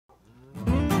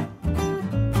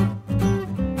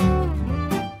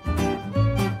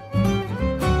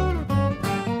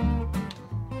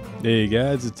Hey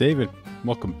guys, it's David.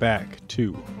 Welcome back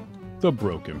to the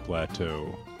Broken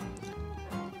Plateau.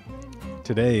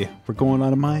 Today we're going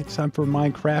on time for a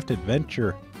Minecraft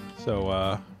adventure. So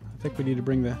I think we need to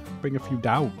bring a few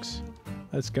dogs.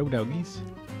 Let's go, doggies.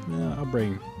 I'll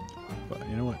bring. But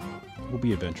you know what? We'll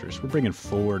be adventurous. We're bringing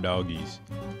 4 doggies.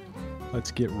 Let's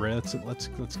get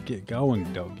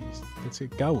going, doggies. Let's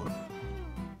get going.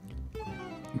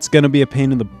 It's gonna be a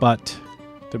pain in the butt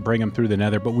to bring them through the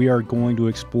nether, but we are going to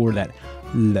explore that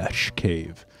Lush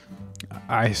cave.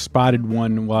 I spotted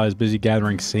one while I was busy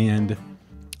gathering sand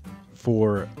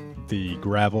for the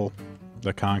gravel,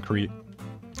 the concrete,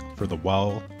 for the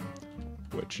well,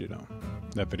 which, you know,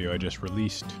 that video I just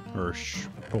released, or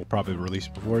will probably release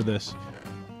before this.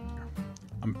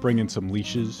 I'm bringing some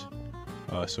leashes,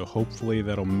 so hopefully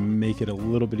that'll make it a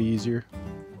little bit easier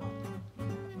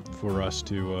for us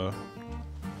to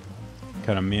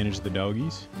kind of manage the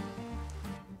doggies.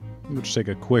 We'll just take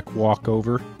a quick walk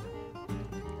over.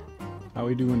 How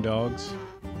we doing, dogs?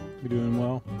 We doing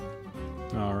well?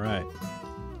 All right.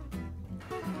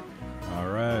 All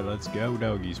right, let's go,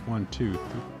 doggies. 1, 2, 3.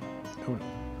 Oh, no.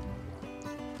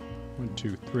 1,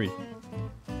 2, 3,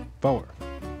 4.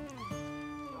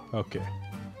 Okay.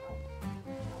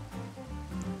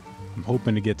 I'm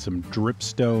hoping to get some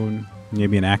dripstone,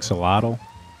 maybe an axolotl.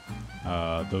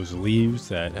 Those leaves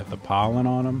that have the pollen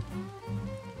on them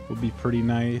would be pretty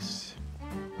nice.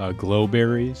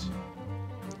 Glowberries.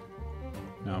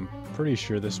 Now, I'm pretty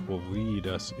sure this will lead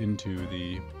us into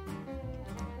the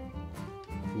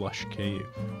Lush cave.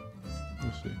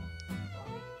 We'll see.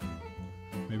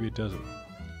 Maybe it doesn't.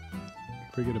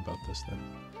 Forget about this then.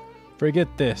 Forget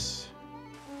this.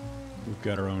 We've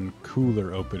got our own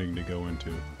cooler opening to go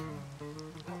into.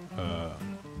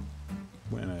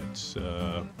 When it's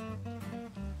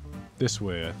this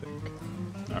way, I think.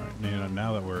 All right,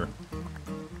 now that we're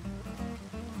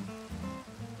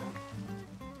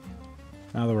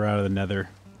out of the nether,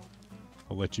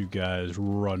 I'll let you guys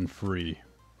run free.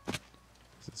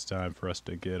 It's time for us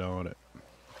to get on it.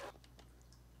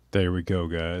 There we go,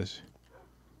 guys.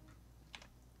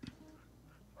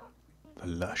 The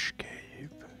Lush cave.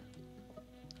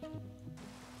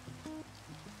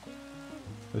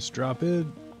 Let's drop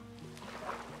in.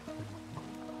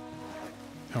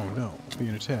 Oh no,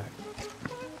 being attacked.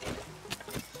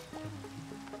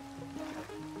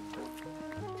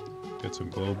 Got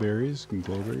some glowberries.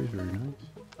 Very nice.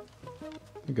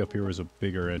 I think up here was a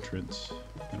bigger entrance,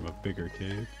 kind of a bigger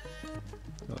cave.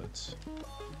 So let's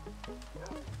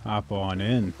hop on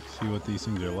in, see what these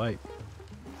things are like.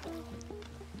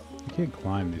 You can't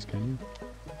climb these, can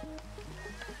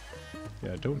you?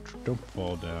 Yeah, don't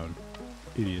fall down,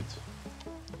 idiots.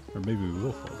 Or maybe we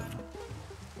will fall down.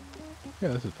 Yeah,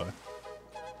 this is fine.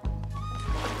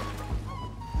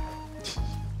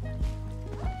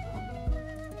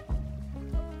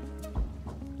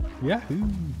 Yahoo!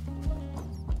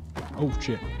 Oh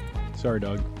shit. Sorry,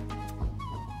 dog.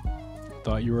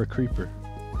 Thought you were a creeper.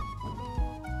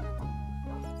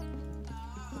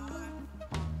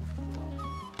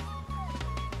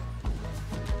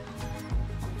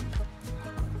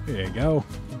 There you go.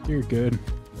 You're good.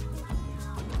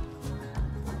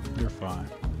 You're fine.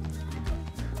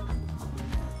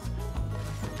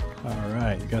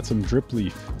 Alright, got some drip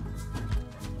leaf.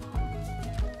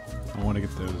 I want to get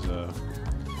those,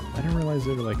 I didn't realize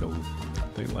they were like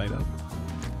they light up.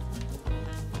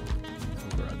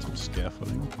 Brought some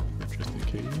scaffolding for just the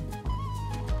occasion.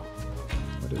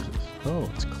 What is this? Oh,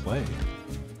 it's clay.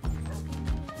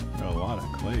 Got a lot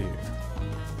of clay here.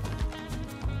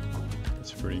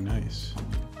 That's pretty nice.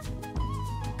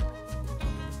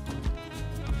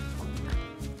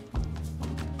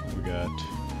 We got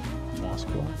moss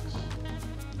blocks.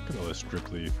 Look at all this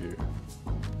drip leaf here.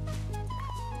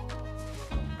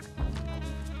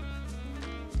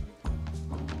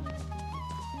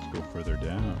 Let's go further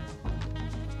down.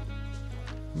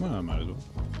 Well, I might as well.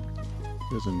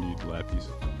 Doesn't need lapis.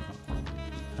 I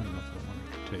don't know if I want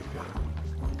to take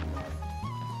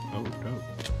Oh,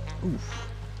 no. Oof.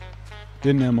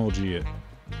 Didn't MLG it.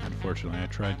 Unfortunately, I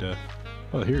tried to...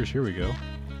 Oh, here we go.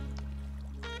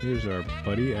 Here's our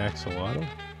buddy axolotl.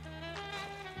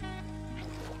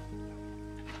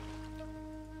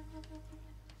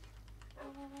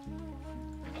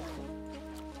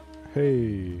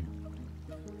 Hey,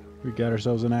 we got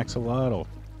ourselves an axolotl.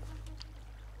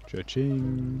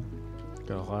 Cha-ching.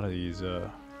 Got a lot of these, they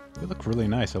look really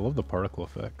nice. I love the particle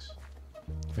effects.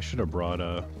 I should have brought,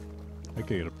 I could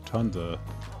get tons of,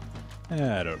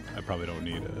 I probably don't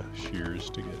need, shears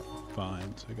to get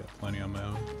vines. I got plenty on my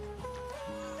own.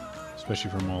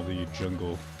 Especially from all the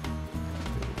jungle.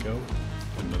 There we go.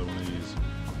 Another one of these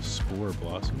Spore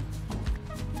blossom.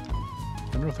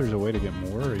 I don't know if there's a way to get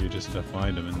more, or you just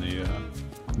find them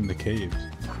in the caves.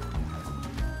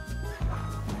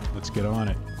 Let's get on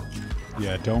it.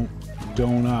 Yeah, do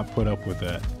not put up with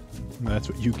that. That's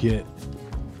what you get.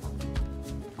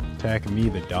 Attacking me,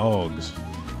 the dogs.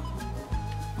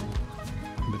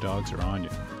 The dogs are on you.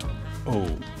 Oh,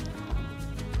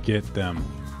 get them.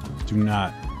 Do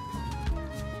not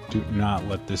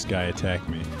let this guy attack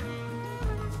me.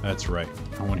 That's right.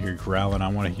 I want to hear growling. I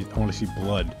want to see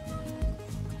blood.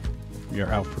 We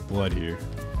are out for blood here.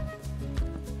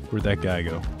 Where'd that guy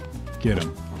go? Get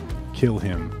him. Kill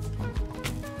him.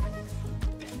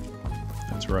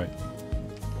 That's right.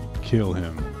 Kill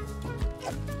him.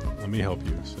 Let me help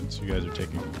you, since you guys are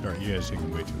taking... Alright, you guys are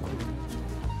taking way too long.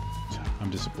 I'm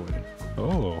disappointed.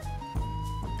 Oh.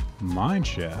 Mine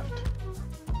shaft.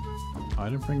 I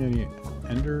didn't bring any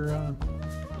Ender...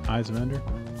 Eyes of Ender?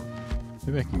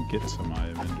 Maybe I can get some Eye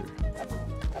of Ender.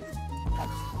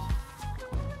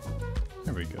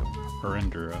 There we go. Or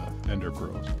Ender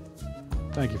Pearls.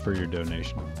 Thank you for your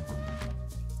donation.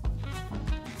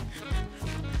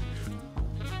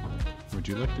 Would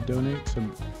you like to donate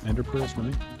some Ender Pearls to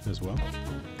me as well?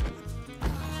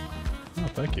 Oh,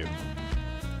 thank you.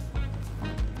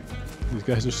 These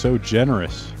guys are so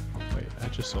generous. Wait, I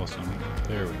just saw some.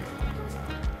 There we go.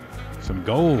 Some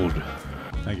gold.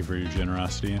 Thank you for your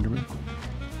generosity, Enderman.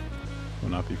 Will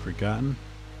not be forgotten.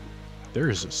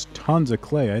 There's just tons of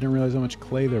clay. I didn't realize how much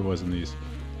clay there was in these.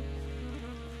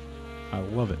 I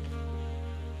love it.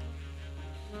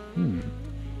 Ooh.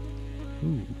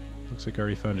 Looks like I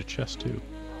already found a chest too.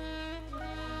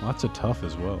 Lots of tuff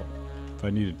as well. If I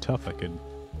needed tuff, I could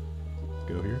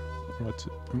go here. What's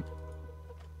it?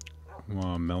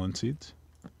 Melon seeds.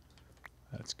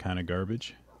 That's kind of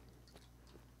garbage.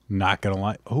 Not gonna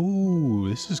lie. Oh,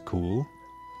 this is cool.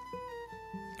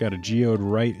 Got a geode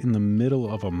right in the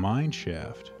middle of a mine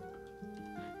shaft.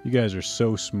 You guys are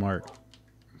so smart.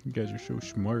 You guys are so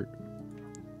smart.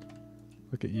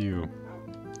 Look at you.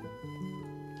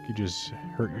 You just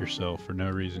hurt yourself for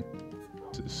no reason.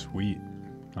 This is sweet.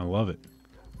 I love it.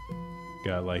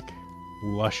 Got like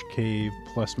lush cave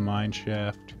plus mine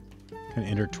shaft, kind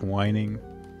of intertwining.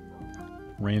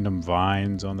 Random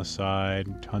vines on the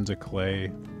side, tons of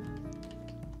clay,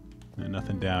 and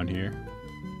nothing down here.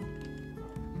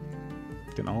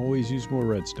 Can always use more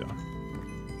redstone.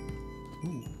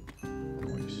 Ooh,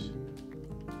 nice.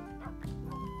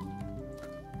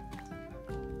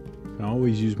 Can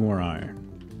always use more iron.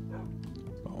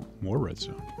 Oh, more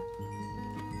redstone.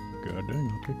 God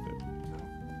dang, I'll take that.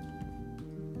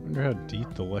 Wonder how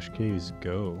deep the lush caves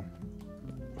go.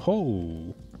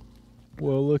 Oh,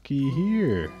 well, looky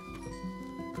here.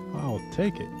 I'll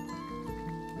take it.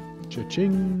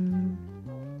 Cha-ching.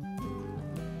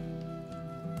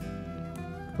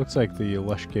 Looks like the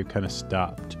lush cave kind of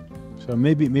stopped. So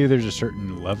maybe there's a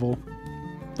certain level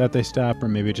that they stop, or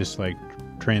maybe it just like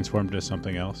transformed to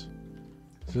something else.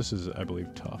 This is, I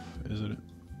believe, tough, isn't it?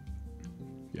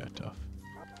 Yeah, tough.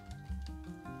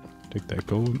 Take that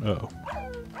gold. Uh-oh.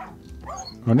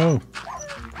 Oh no.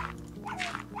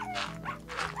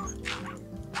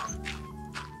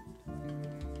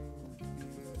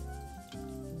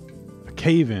 A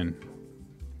cave-in.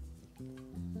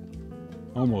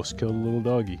 Almost killed a little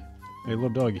doggy. Hey, little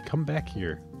doggy, come back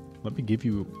here. Let me give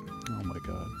you... Oh my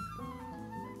god.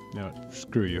 No,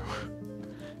 screw you.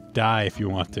 Die if you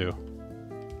want to.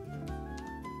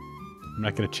 I'm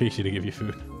not going to chase you to give you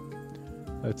food.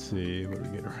 Let's see, what do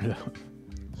we get rid of?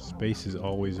 Space is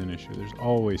always an issue. There's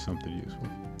always something useful.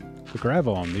 The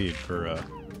gravel I'll need for...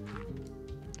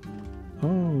 Oh,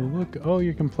 look. Oh,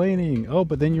 you're complaining. Oh,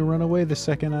 but then you run away the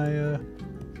second I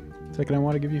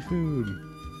want to give you food.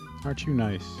 Aren't you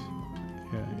nice?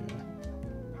 Yeah.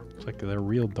 It's like they're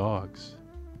real dogs.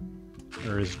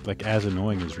 Or as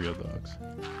annoying as real dogs.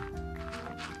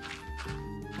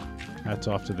 Hats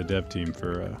off to the dev team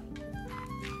for...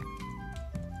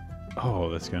 Oh,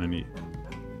 that's kind of neat.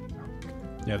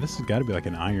 Yeah, this has got to be like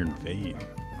an iron vein.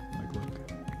 Like, look.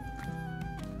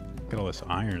 Look at all this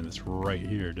iron that's right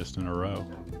here, just in a row.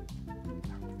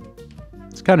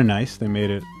 It's kind of nice. They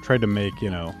tried to make, you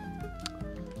know,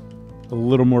 a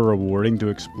little more rewarding to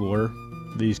explore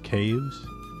these caves.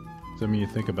 So, I mean, you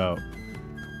think about,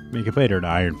 you can play it at an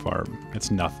iron farm.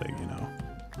 It's nothing, you know.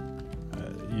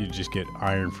 You just get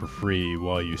iron for free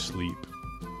while you sleep,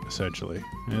 essentially.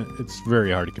 It's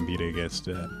very hard to compete against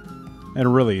that.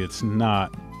 And really, it's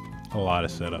not a lot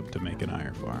of setup to make an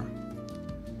iron farm.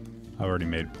 I've already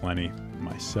made plenty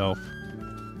myself.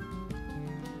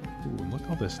 Ooh, look at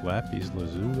all this lapis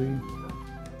lazuli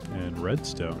and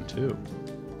redstone, too.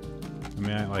 I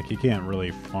mean, you can't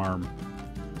really farm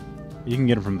You can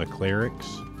get them from the clerics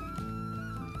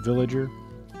villager.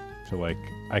 So like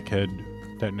I could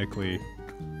technically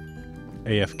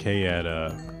AFK at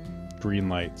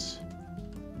Greenlight's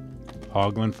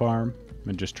Hoglin farm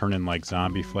and just turn in like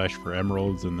zombie flesh for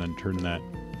emeralds, and then turn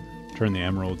the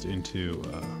emeralds into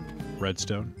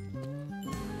redstone.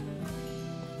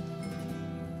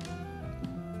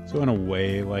 So in a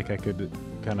way, like I could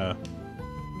kind of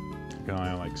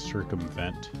like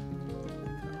circumvent.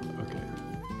 Okay.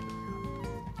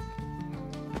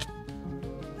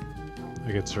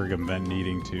 I could circumvent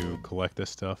needing to collect this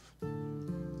stuff,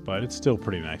 but it's still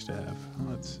pretty nice to have.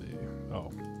 Let's see. Oh,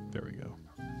 there we go.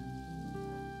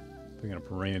 Picking up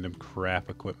random crap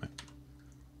equipment.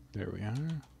 There we are.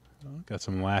 Oh, got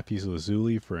some lapis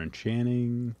lazuli for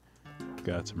enchanting.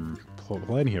 Got some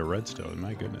plenty of redstone.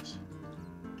 My goodness.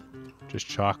 Just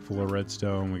chock full of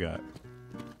redstone. We got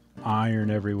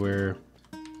iron everywhere.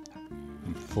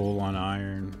 I'm full on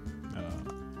iron. I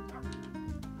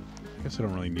guess I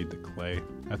don't really need the clay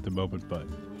at the moment, but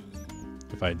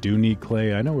if I do need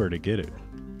clay, I know where to get it.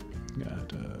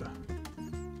 Got,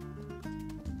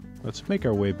 let's make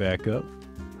our way back up.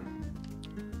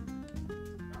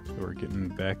 So we're getting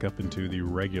back up into the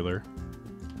regular.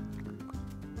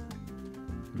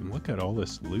 And look at all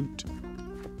this loot.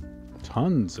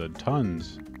 Tons of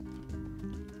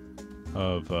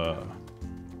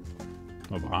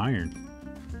iron.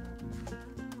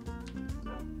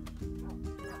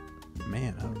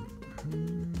 Man, what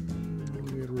do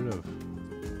we get rid of?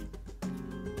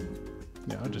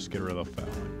 Yeah, I'll just get rid of the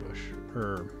fowling bush.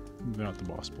 Or, not the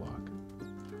moss block.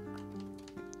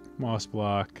 Moss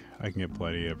block, I can get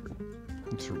plenty of it.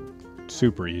 It's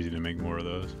super easy to make more of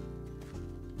those.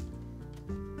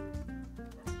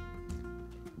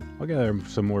 I'll gather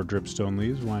some more dripstone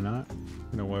leaves, why not?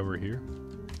 You know why we're here.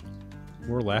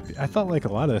 More lapis. I thought like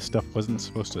a lot of this stuff wasn't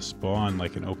supposed to spawn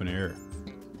like in open air.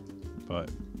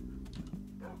 But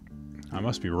I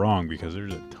must be wrong because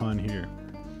there's a ton here.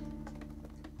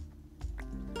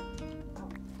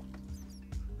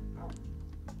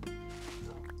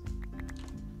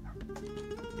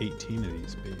 $18 of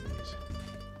these babies.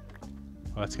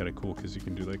 Oh, that's kind of cool because you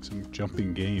can do like some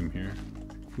jumping game here.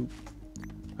 Oop.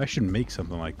 I should make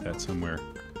something like that somewhere.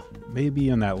 Maybe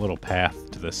on that little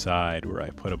path to the side where I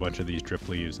put a bunch of these drip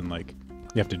leaves and like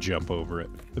you have to jump over it.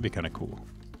 That'd be kind of cool.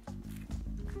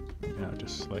 You know,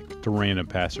 just like to random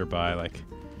passerby, like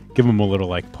give them a little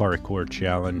like parkour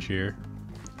challenge here.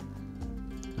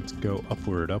 Let's go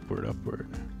upward, upward, upward.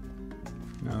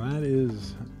 Now that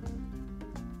is...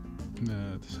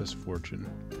 this says fortune.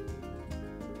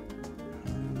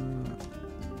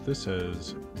 This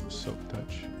says silk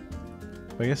touch.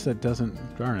 I guess that doesn't...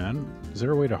 Darn it, is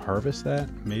there a way to harvest that?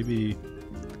 Maybe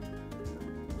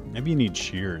you need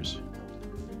shears.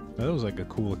 That was like a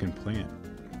cool looking plant.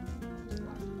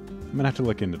 I'm gonna have to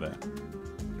look into that.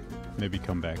 Maybe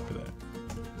come back for that.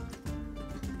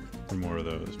 For more of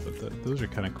those, but those are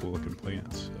kind of cool looking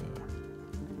plants.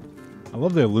 I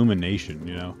love the illumination,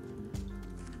 you know.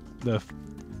 The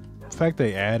fact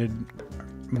they added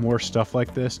more stuff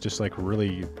like this just like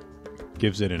really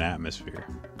gives it an atmosphere.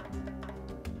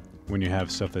 When you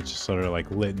have stuff that's just sort of like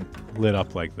lit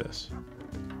up like this.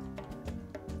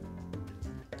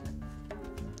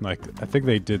 Like, I think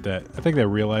they did that. I think they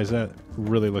realized that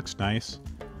really looks nice.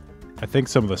 I think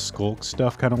some of the skulk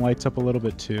stuff kind of lights up a little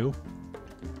bit too.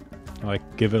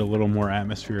 Like, give it a little more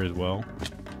atmosphere as well.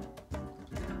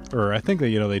 Or I think that,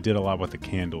 you know, they did a lot with the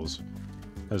candles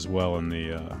as well in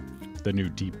the new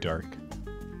Deep Dark.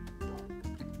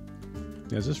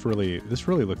 Yeah, this really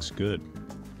looks good.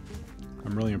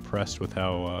 I'm really impressed with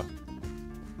how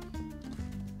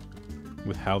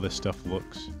this stuff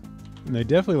looks. And they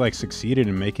definitely like succeeded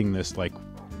in making this like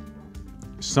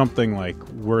something like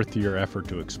worth your effort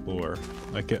to explore.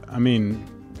 Like, I mean,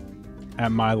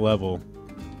 at my level,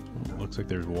 well, looks like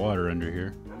there's water under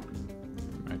here.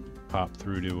 Might pop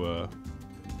through to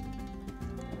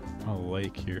a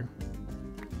lake here.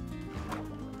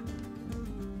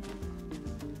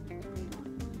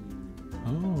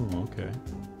 Oh, okay.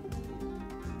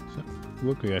 So,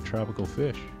 look, we got tropical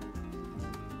fish.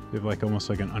 We have like almost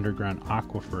like an underground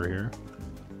aquifer here.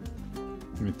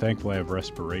 I mean, thankfully I have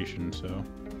respiration, so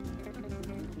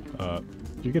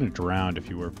you're gonna drown if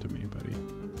you warp to me, buddy.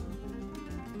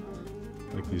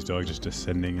 Like these dogs just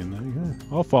descending and like, yeah,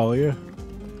 I'll follow you.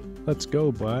 Let's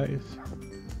go, boys.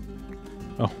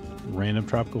 Oh, random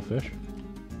tropical fish.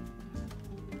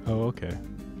 Oh, okay.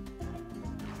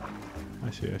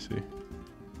 I see, I see.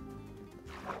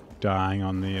 Dying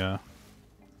on the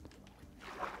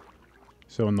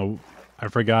so in the, I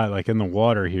forgot, like in the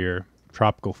water here,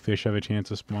 tropical fish have a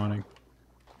chance of spawning.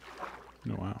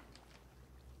 Oh, wow.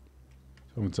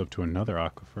 Someone's up to another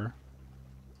aquifer.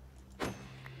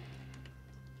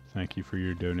 Thank you for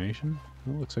your donation.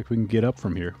 Well, looks like we can get up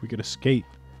from here. We get a skate.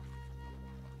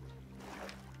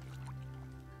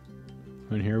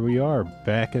 And here we are,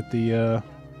 back at the,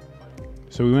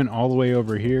 so we went all the way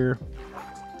over here,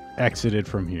 exited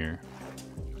from here.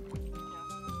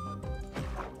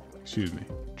 Excuse me,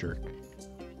 jerk.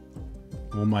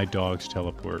 Will my dogs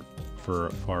teleport for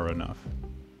far enough?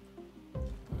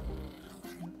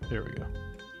 There we go.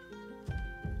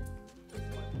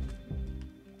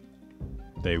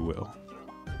 They will.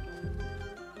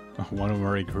 Oh, one of them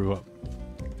already grew up.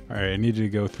 Alright, I need you to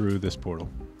go through this portal.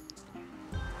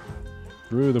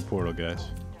 Through the portal, guys.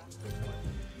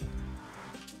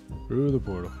 Through the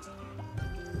portal.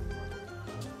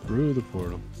 Through the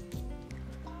portal.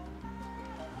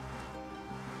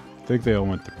 I think they all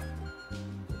went through.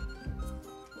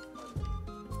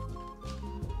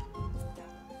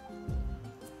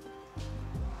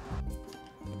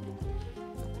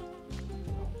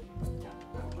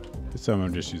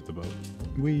 Someone just used the boat.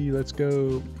 Let's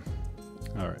go.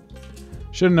 Alright.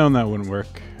 Should have known that wouldn't work.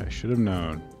 I should have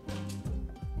known.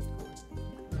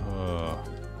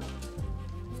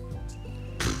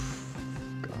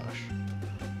 Gosh.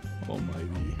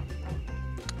 Almighty.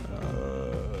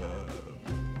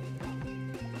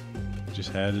 Just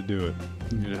had to do it.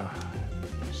 Yeah.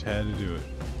 Just had to do it.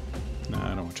 Nah,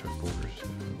 I don't want to check borders.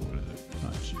 What is it?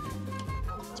 Not G.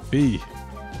 It's B.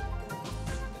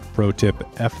 Pro tip,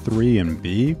 F3 and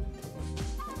B,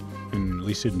 and at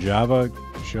least in Java,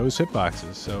 shows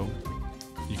hitboxes, so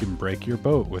you can break your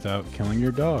boat without killing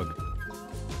your dog.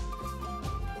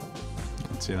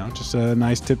 It's, you know, just a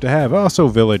nice tip to have. Also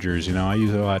villagers, you know, I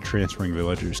use a lot of transferring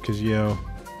villagers, because, you know,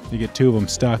 you get two of them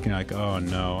stuck, and you're like, oh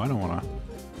no, I don't want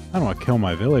to kill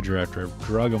my villager after I've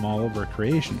drug them all over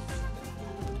creation.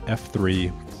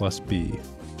 F3 plus B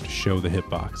to show the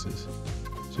hitboxes,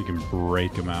 so you can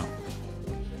break them out.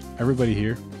 Everybody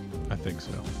here? I think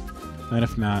so. And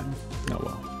if not, oh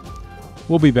well.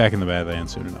 We'll be back in the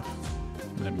Badlands soon enough.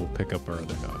 And then we'll pick up our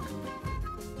other dog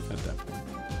at that point.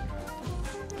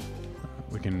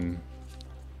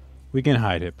 We can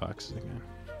hide hitboxes again.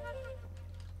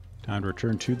 Time to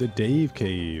return to the Dave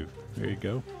Cave. There you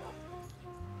go.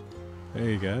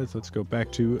 Hey guys, let's go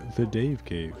back to the Dave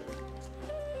Cave.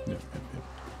 Yep.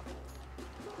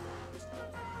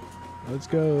 Let's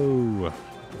go.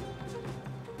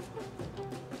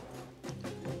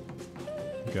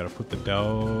 Gotta put the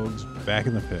dogs back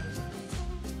in the pen.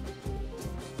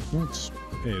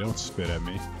 Hey, don't spit at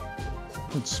me.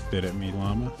 Don't spit at me,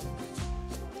 llama.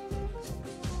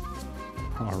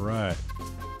 Alright.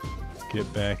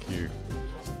 Get back here.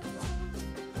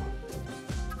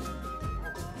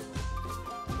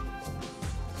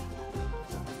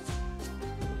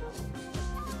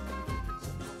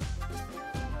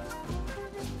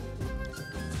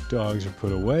 Dogs are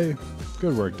put away.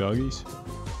 Good work, doggies.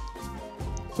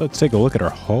 Let's take a look at our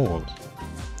haul.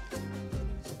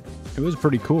 It was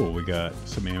pretty cool. We got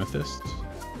some amethysts,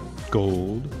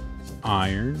 gold,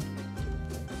 iron,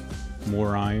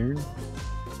 more iron,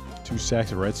 2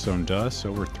 stacks of redstone dust,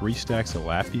 over 3 stacks of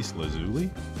lapis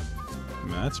lazuli. I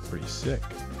mean, that's pretty sick.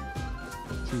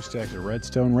 2 stacks of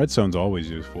redstone. Redstone's always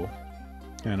useful.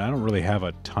 And I don't really have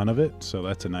a ton of it, so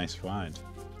that's a nice find.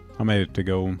 I might have to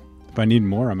go, if I need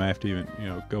more, I might have to even, you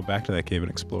know, go back to that cave and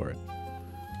explore it.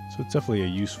 So it's definitely a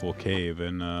useful cave,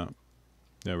 and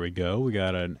there we go. We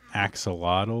got an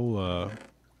axolotl.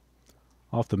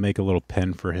 I'll have to make a little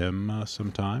pen for him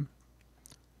sometime.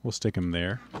 We'll stick him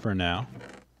there for now.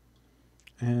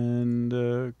 And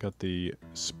got the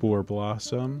spore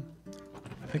blossom.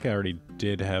 I think I already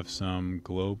did have some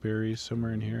glowberries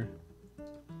somewhere in here.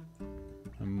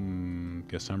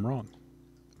 Guess I'm wrong.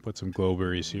 Put some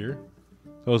glowberries here.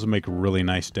 Those will make really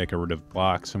nice decorative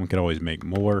blocks. Someone could always make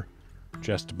more.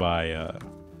 Just by,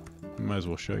 might as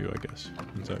well show you, I guess.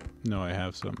 No, I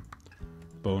have some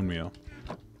bone meal.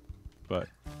 But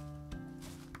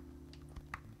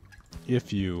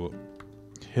if you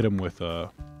hit them with a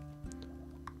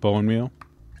bone meal,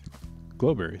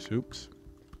 glowberries, oops.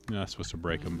 You're not supposed to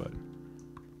break them, but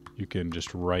you can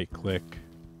just right click.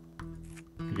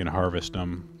 You can harvest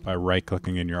them by right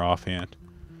clicking in your offhand.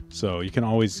 So you can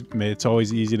always, it's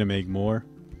always easy to make more.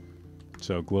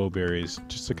 So glowberries,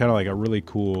 just kind of like a really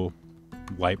cool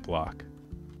light block.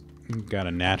 Got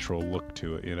a natural look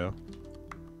to it, you know.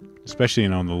 Especially, you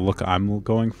know, the look I'm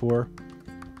going for.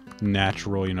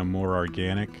 Natural, you know, more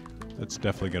organic. That's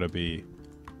definitely going to be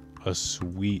a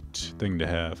sweet thing to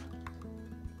have.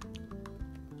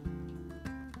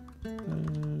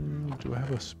 Do I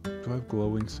have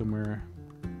glowing somewhere?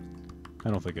 I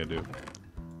don't think I do.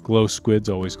 Glow squid's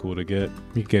always cool to get.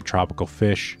 You can get tropical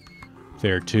fish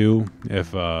there too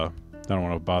if I don't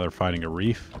want to bother finding a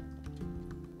reef.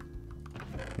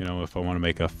 You know, if I want to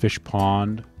make a fish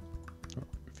pond.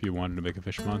 If you wanted to make a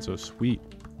fish pond, so sweet.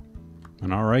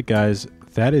 And alright guys,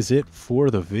 that is it for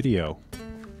the video.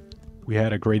 We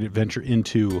had a great adventure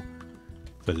into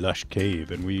the Lush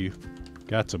Cave, and we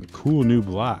got some cool new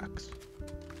blocks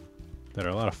that are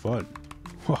a lot of fun.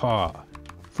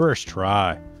 First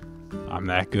try. I'm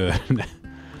that good.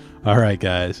 Alright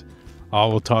guys, I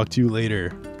will talk to you later.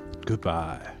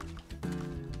 Goodbye.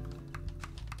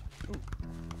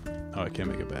 Oh, I can't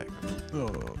make it back.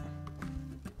 Oh.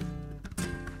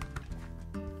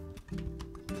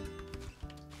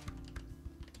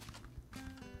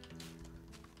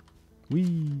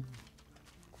 Whee!